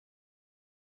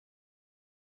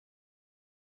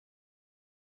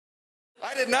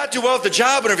I did not do well at the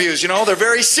job interviews, you know. They're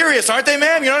very serious, aren't they,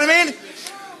 man? You know what I mean?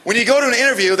 When you go to an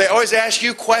interview, they always ask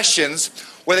you questions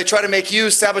where they try to make you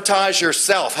sabotage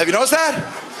yourself. Have you noticed that?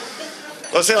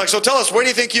 They'll say, like, so tell us, where do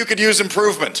you think you could use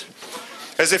improvement?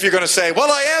 As if you're going to say,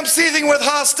 well, I am seething with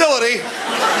hostility.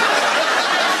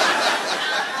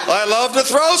 I love to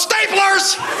throw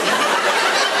staplers.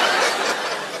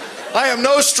 I am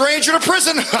no stranger to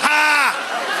prison.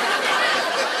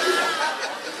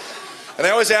 And they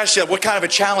always ask you what kind of a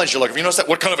challenge you're looking for. You notice that?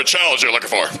 What kind of a challenge you're looking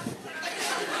for?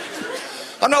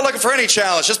 I'm not looking for any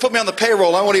challenge. Just put me on the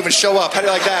payroll. I won't even show up. How do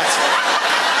you like that?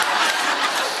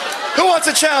 Who wants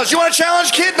a challenge? You want a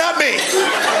challenge, kid? Not me.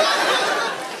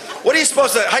 What are you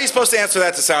supposed to, how are you supposed to answer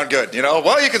that to sound good? You know,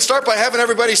 well, you can start by having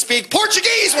everybody speak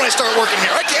Portuguese when I start working here.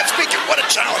 I can't speak it. What a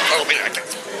challenge.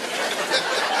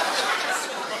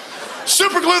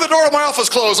 Super glue the door of my office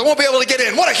closed. I won't be able to get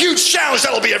in. What a huge challenge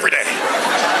that'll be every day.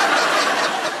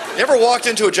 You ever walked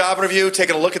into a job interview,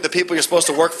 taking a look at the people you're supposed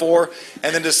to work for,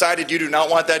 and then decided you do not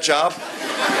want that job?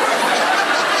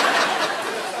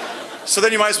 So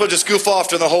then you might as well just goof off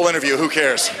during the whole interview. Who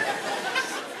cares?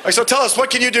 Like, so tell us, what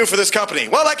can you do for this company?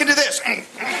 Well, I can do this.